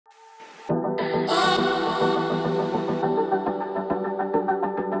Fun.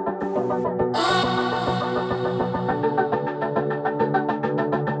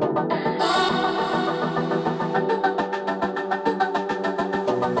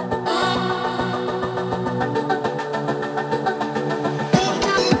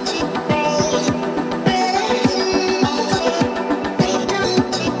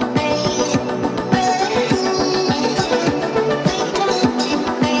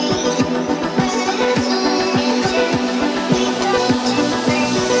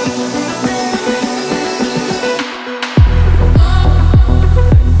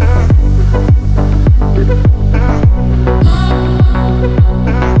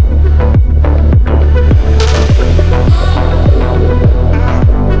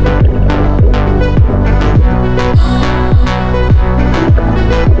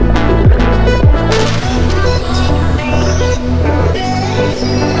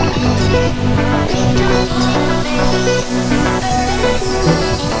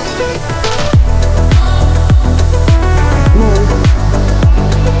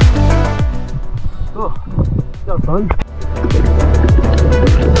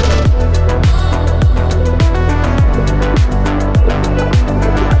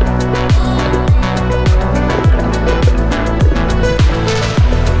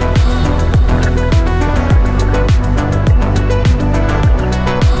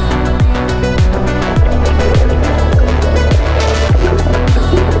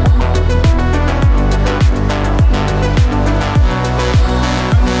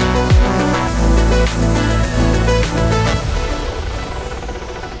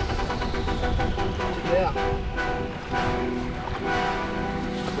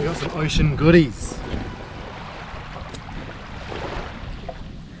 We got some ocean goodies.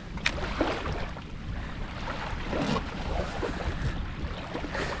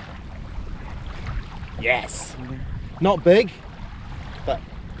 Yes! Not big, but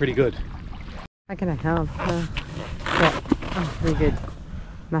pretty good. How can I help? Yeah. Oh, very good.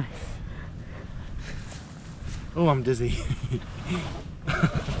 Nice. Oh, I'm dizzy.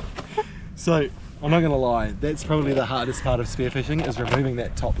 So, I'm not gonna lie, that's probably the hardest part of spearfishing, is removing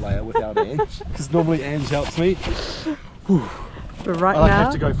that top layer without Ange. Because normally Ange helps me. Whew. But right I now,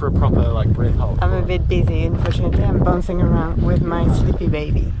 have to go for a proper breath hold. I'm a bit busy, unfortunately. I'm bouncing around with my sleepy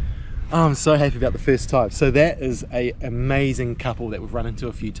baby. Oh, I'm so happy about the first time. So that is an amazing couple that we've run into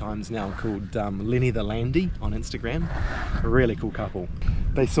a few times now, called Lenny the Landy on Instagram. A really cool couple.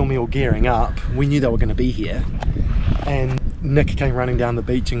 They saw me all gearing up. We knew they were going to be here, and Nick came running down the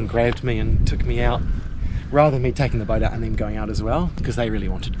beach and grabbed me and took me out, rather than me taking the boat out and them going out as well, because they really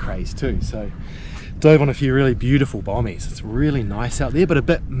wanted crays too. So dove on a few really beautiful bommies. It's really nice out there, but a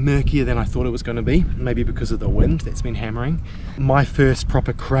bit murkier than I thought it was going to be, maybe because of the wind that's been hammering. My first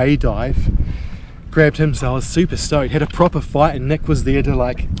proper cray dive, grabbed him, so I was super stoked. Had a proper fight, and Nick was there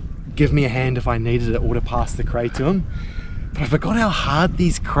to give me a hand if I needed it, or to pass the cray to him. But I forgot how hard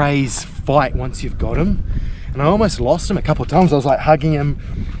these crays fight once you've got him, and I almost lost him a couple of times. I was hugging him.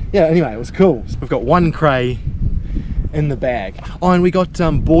 Yeah, anyway, it was cool. So we've got one cray in the bag. Oh, and we got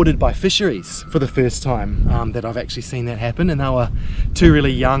boarded by fisheries for the first time that I've actually seen that happen, and they were two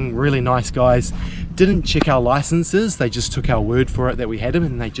really young, really nice guys. Didn't check our licenses, they just took our word for it that we had them,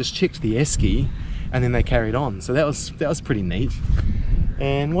 and they just checked the esky and then they carried on. So that was pretty neat.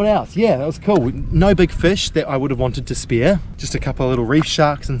 And what else? Yeah, that was cool. No big fish that I would have wanted to spear, just a couple of little reef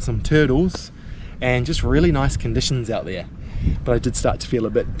sharks and some turtles, and just really nice conditions out there. But I did start to feel a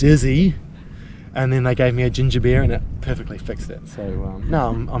bit dizzy, and then they gave me a ginger beer and it perfectly fixed it. So no,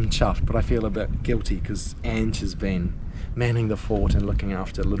 I'm chuffed, but I feel a bit guilty because Ange has been manning the fort and looking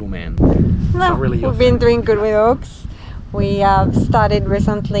after little man. No, really we've been doing good with Oaks. We have started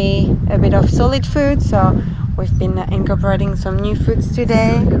recently a bit of solid food, so we've been incorporating some new foods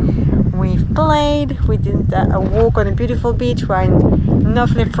today. We've played, we did a walk on a beautiful beach. We're in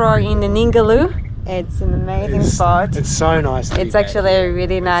North Lefroy in the Ningaloo. It's an amazing spot. It's so nice. It's actually a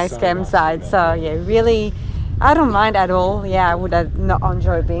really nice campsite. So yeah, really, I don't mind at all. Yeah, I would have not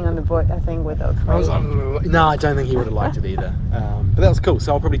enjoyed being on the boat, I think, with Oak. No, I don't think he would have liked it either. But that was cool.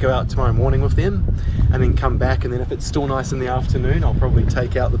 So I'll probably go out tomorrow morning with them and then come back, and then if it's still nice in the afternoon, I'll probably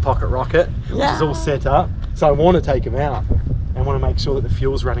take out the pocket rocket, which is all set up. So I want to take him out and want to make sure that the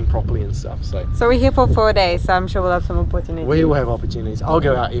fuel's running properly and stuff. So we're here for 4 days, so I'm sure we'll have some opportunities. We will have opportunities. I'll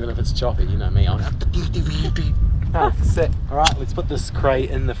go out even if it's choppy, you know me. I'll have to sit. Alright, let's put this cray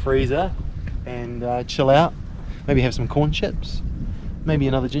in the freezer and chill out. Maybe have some corn chips, maybe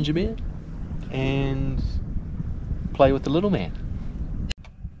another ginger beer, and play with the little man.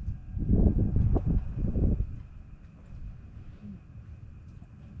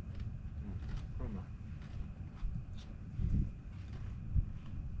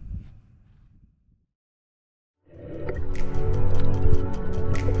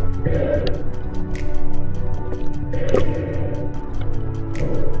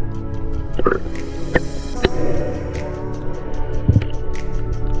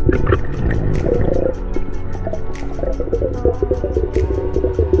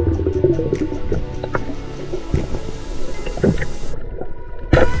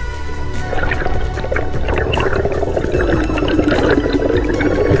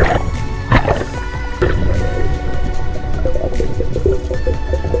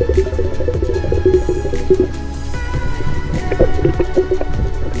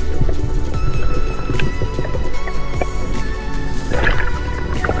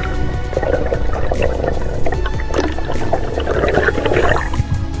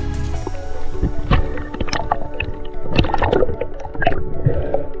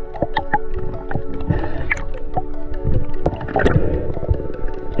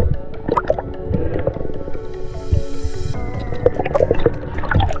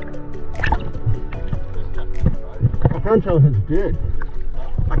 good.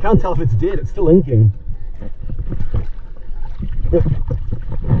 I can't tell if it's dead, it's still inking.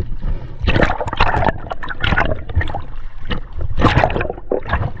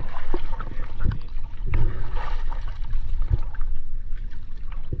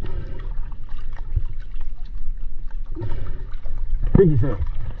 Biggie fish.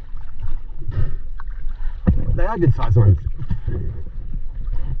 They are good sized ones.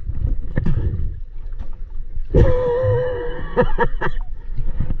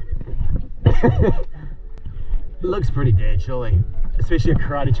 Looks pretty dead, surely. Especially a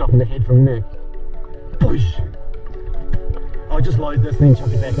karate chop in the head from there. Boosh! I'll just load this and then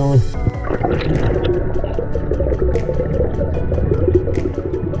chuck it back on.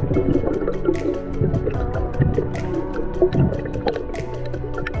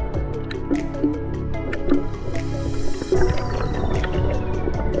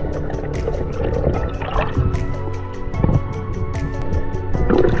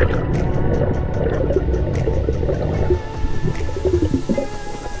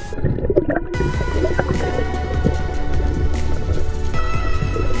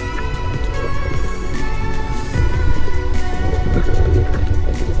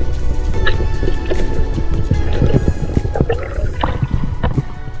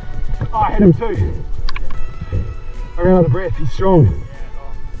 Him too. I ran out of breath. He's strong.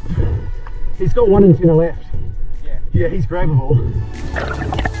 He's got 1 antenna left. Yeah, he's grabbable.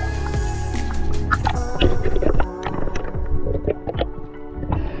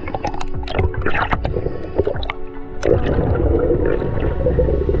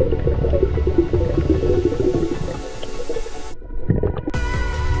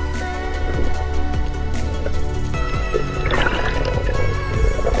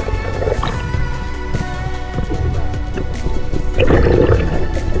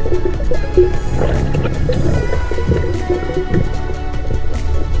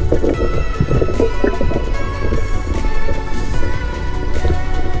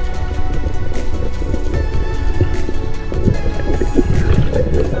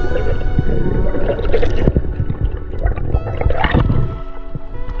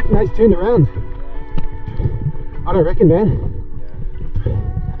 He's turned around. I don't reckon, man.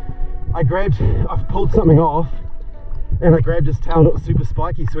 I've pulled something off and I grabbed his tail and it was super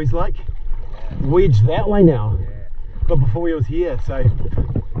spiky, so he's like wedged that way now. But before he was here, so I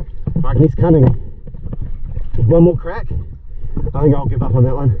reckon he's cunning. One more crack. I think I'll give up on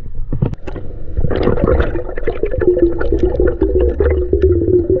that one.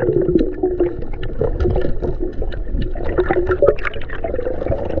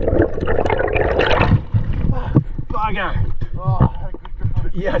 Bugger! Oh,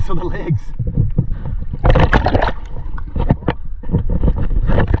 good. Yeah, I saw the legs.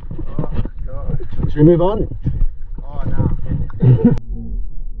 Oh, God. Should we move on? Oh, no.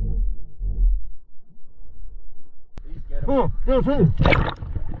 He's getting him. Oh, there's him.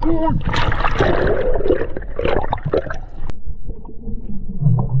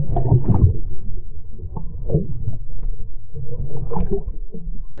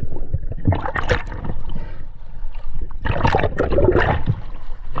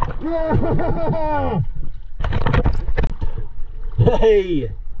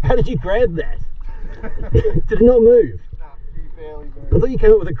 Hey, how did you grab that? Did it not move? No, he barely moved. I thought you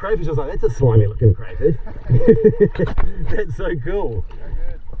came up with a crayfish. I was like, that's a slimy looking crayfish. That's so cool.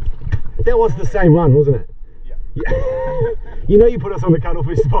 That was the same one, wasn't it? Yeah. You know you put us on the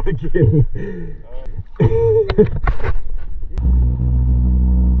cuttlefish spot again.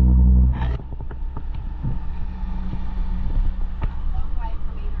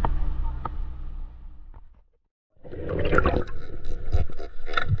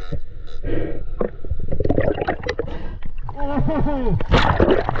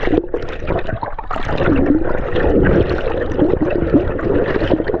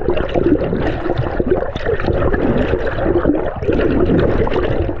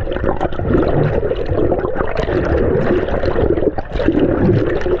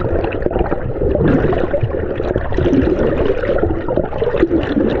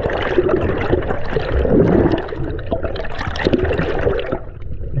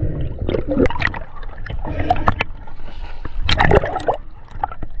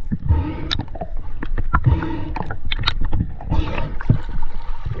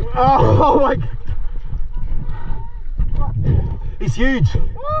 Oh my God. He's huge.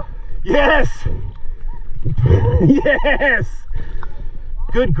 Yes. Yes.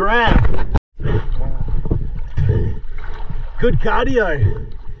 Good grab. Good cardio.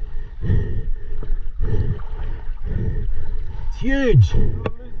 It's huge.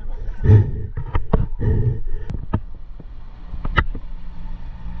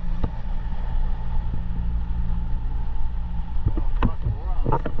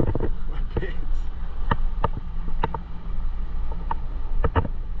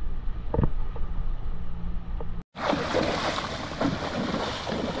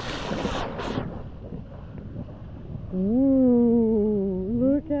 Ooh,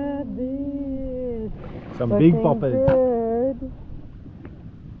 look at this. Some Looking big boppers. Good.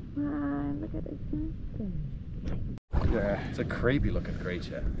 Wow, look at this sunset. Yeah, it's a creepy looking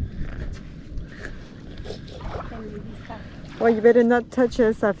creature. Well, you better not touch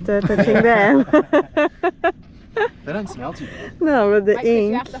us after touching them. They don't smell too bad. No, with the Right, 'cause you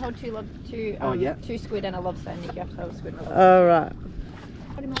ink. have to hold two squid and a lobster, and you have to hold a squid and a lobster. All right.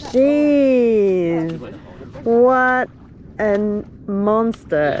 Put him like that. Jeez, what a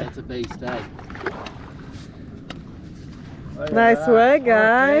monster. It's a beast, eh? Nice work,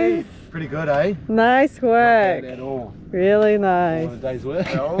 guys. Pretty good, eh? Nice Not work. bad at all. Really All nice. in a day's work.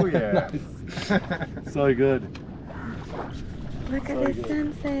 Oh yeah. So good. Look at the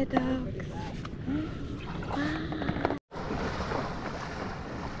sunset, dogs.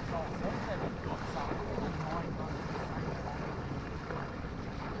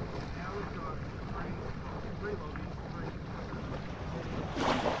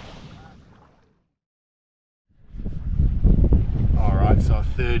 Alright, so a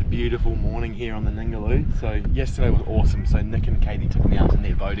third beautiful morning here on the Ningaloo. So yesterday was awesome. So Nick and Katie took me out in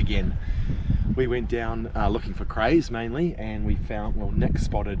their boat again. We went down looking for crays mainly, and we found, well, Nick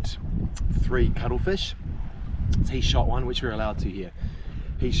spotted 3 cuttlefish. So he shot one, which we're allowed to here.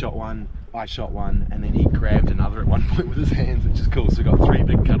 He shot one, I shot one, and then he grabbed another at one point with his hands, which is cool. So we got 3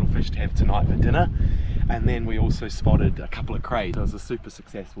 big cuttlefish to have tonight for dinner. And then we also spotted a couple of crays. So it was a super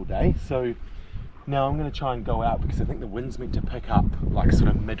successful day. So now I'm going to try and go out because I think the wind's meant to pick up like sort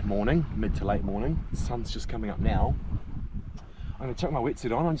of mid-morning, mid to late morning. The sun's just coming up now. I'm going to chuck my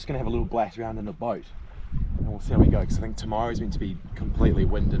wetsuit on. I'm just going to have a little blast around in the boat and we'll see how we go, because I think tomorrow's meant to be completely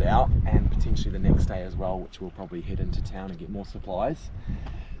winded out, and potentially the next day as well, which we'll probably head into town and get more supplies.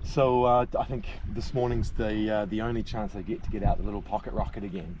 So I think this morning's the only chance I get to get out the little pocket rocket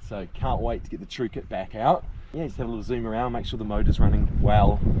again. So can't wait to get the true kit back out. Yeah, just have a little zoom around, make sure the motor's running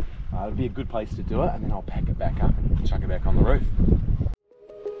well. It'll be a good place to do it, and then I'll pack it back up and chuck it back on the roof.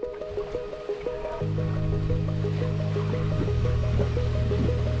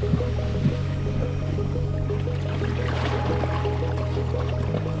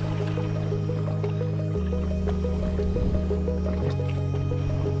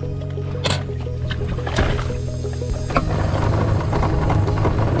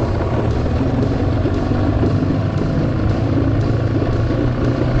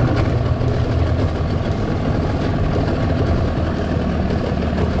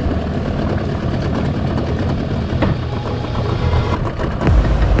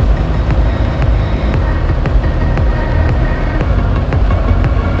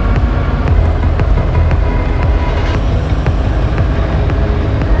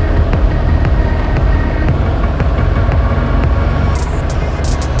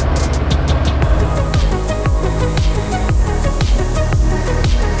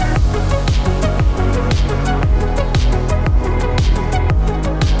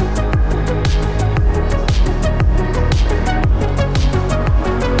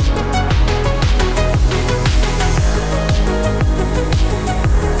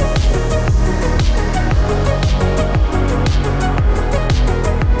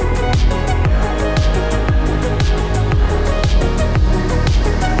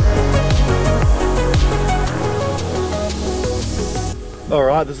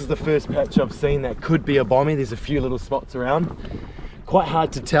 Alright, this is the first patch I've seen that could be a bommy. There's a few little spots around. Quite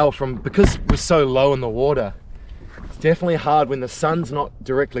hard to tell because we're so low in the water. It's definitely hard when the sun's not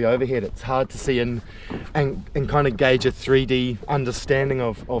directly overhead. It's hard to see and kind of gauge a 3D understanding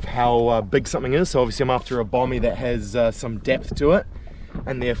of how big something is. So obviously I'm after a bommy that has some depth to it,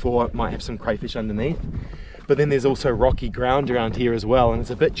 and therefore it might have some crayfish underneath. But then there's also rocky ground around here as well, and it's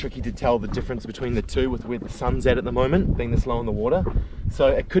a bit tricky to tell the difference between the two with where the sun's at the moment, being this low in the water. So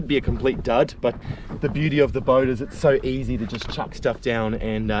it could be a complete dud, but the beauty of the boat is it's so easy to just chuck stuff down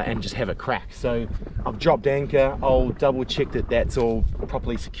and just have a crack. So I've dropped anchor. I'll double check that that's all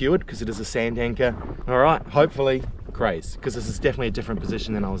properly secured, because it is a sand anchor. All right, hopefully craze, because this is definitely a different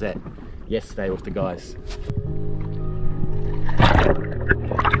position than I was at yesterday with the guys.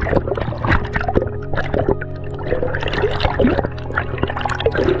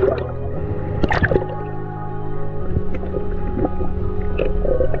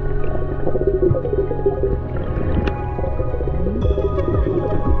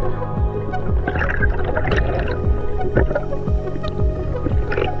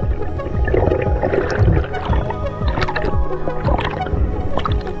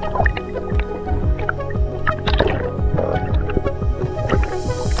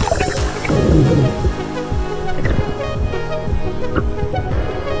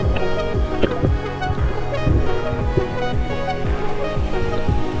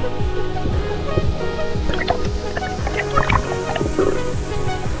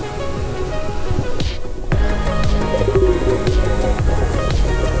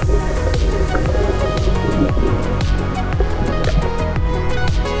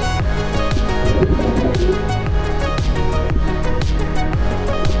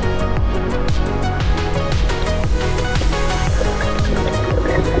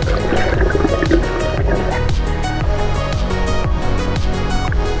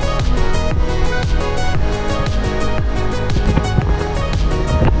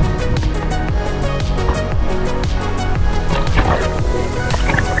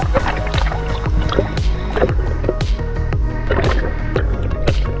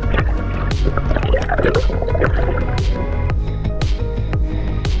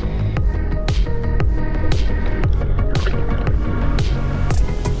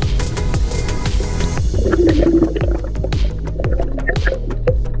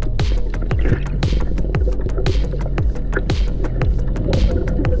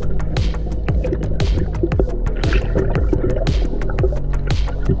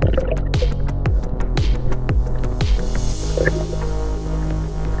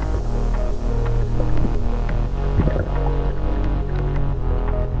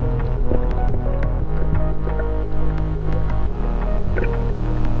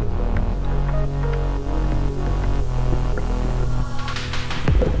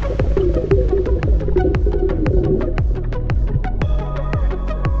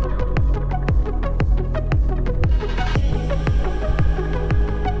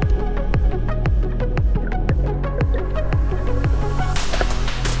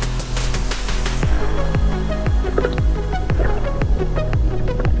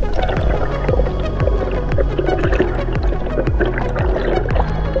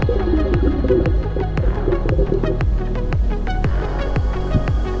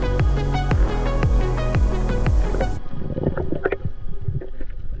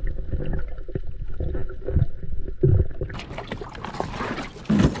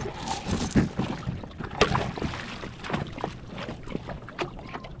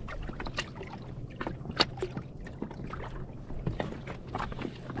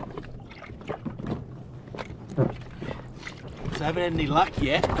 so I haven't had any luck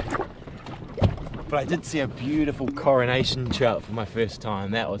yet. But I did see a beautiful coronation trout for my first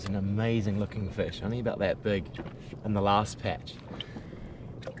time. That was an amazing looking fish, only about that big in the last patch.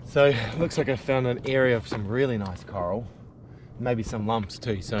 So looks like I found an area of some really nice coral, maybe some lumps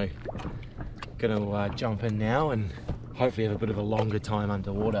too. So gonna jump in now and hopefully have a bit of a longer time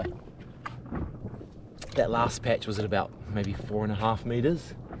underwater. That last patch was at about maybe 4.5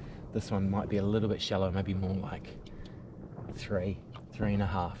 meters. This one might be a little bit shallow, maybe more like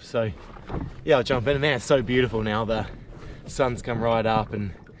 3.5. So yeah, I'll jump in. Man, it's so beautiful now. The sun's come right up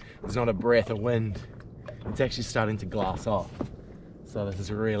and there's not a breath of wind. It's actually starting to glass off. So this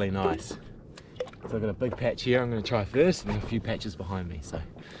is really nice. So I've got a big patch here I'm going to try first, and then a few patches behind me. So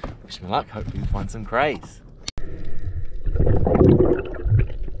wish me luck, hopefully we'll find some crays.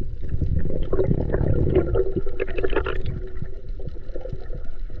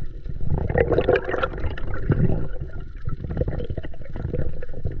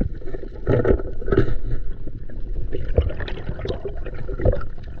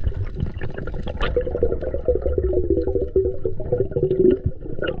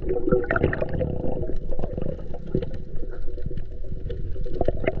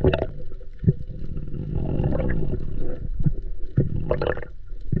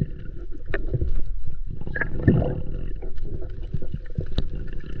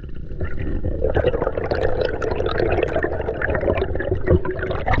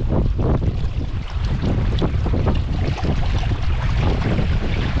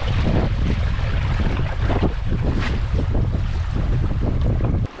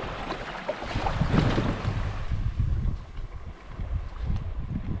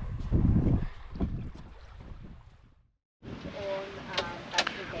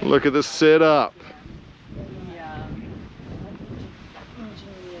 Look at the setup.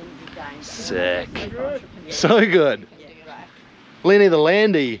 Sick. So good. Lenny the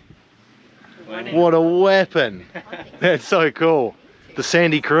Landy. What a weapon. That's so cool. The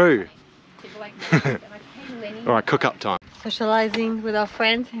Sandy crew. Alright, cook up time. Socializing with our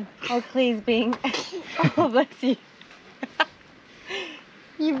friends. Oakley is being... Oh, bless you.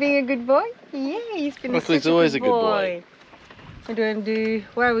 You being a good boy? Yeah, he's been Oakley's always a good boy. We're going to do,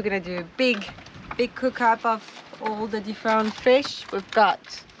 what are we going to do? Big cook up of all the different fish. We've got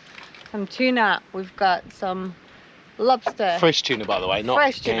some tuna, we've got some lobster. Fresh tuna, by the way, not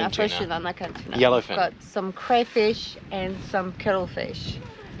fresh tuna, canned fresh tuna, not canned tuna. Yellowfin. We've got some crayfish and some cuttlefish.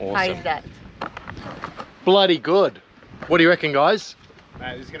 Awesome. How is that? Bloody good. What do you reckon, guys?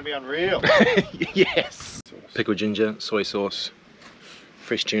 Mate, this is going to be unreal. Yes. Pickled ginger, soy sauce,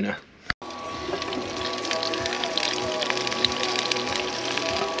 fresh tuna.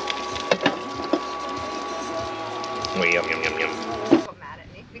 Yum, yum, yum, yum. Got mad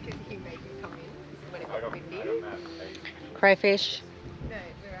at Nick because he made me come in when it got windy. Crayfish. No,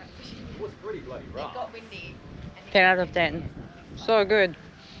 we were out fishing. It was pretty bloody rough. It got windy. 10 out of 10. So good.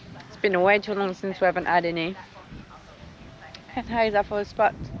 It's been way too long since we haven't had any. And how is that for a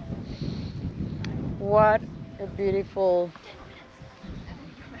spot? What a beautiful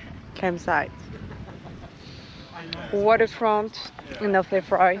campsite. Waterfront in the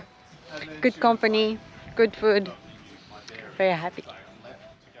Lefroy. Good company, good food. Very happy.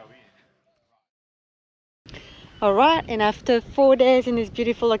 Alright, and after 4 days in this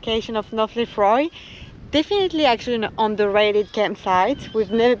beautiful location of North Lefroy, definitely actually an underrated campsite.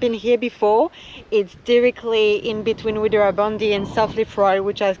 We've never been here before. It's directly in between Widerabondi and South Lefroy,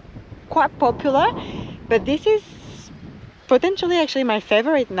 which are quite popular, but this is potentially actually my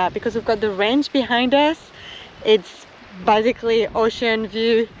favorite now because we've got the range behind us. It's basically ocean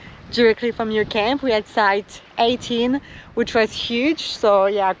view directly from your camp. We had site 18, which was huge, so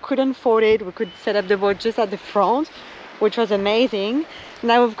yeah, I couldn't afford it. We could set up the boat just at the front, which was amazing.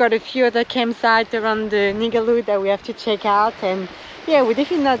 Now we've got a few other campsites around the Ningaloo that we have to check out, and yeah, we're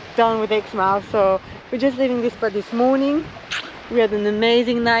definitely not done with Exmouth, so we're just leaving this spot this morning. We had an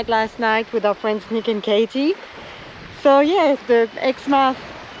amazing night last night with our friends Nick and Katie. So yeah, the Exmouth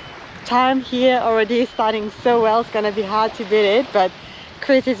time here already is starting so well. It's gonna be hard to beat it, but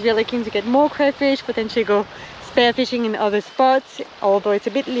Chris is really keen to get more crayfish, potentially go spearfishing in other spots, although it's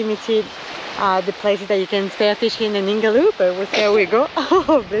a bit limited the places that you can spearfish in Ningaloo, but we'll see how we go.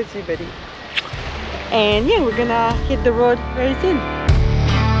 Oh, bless you, buddy. And yeah, we're gonna hit the road very soon.